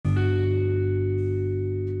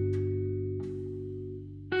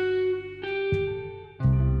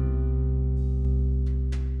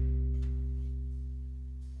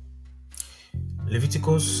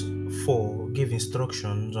Leviticus 4 gave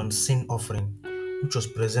instructions on sin offering, which was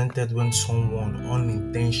presented when someone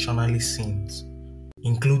unintentionally sins,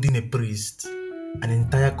 including a priest, an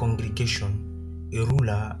entire congregation, a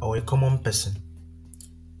ruler, or a common person.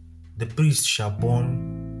 The priest shall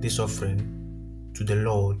burn this offering to the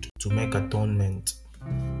Lord to make atonement.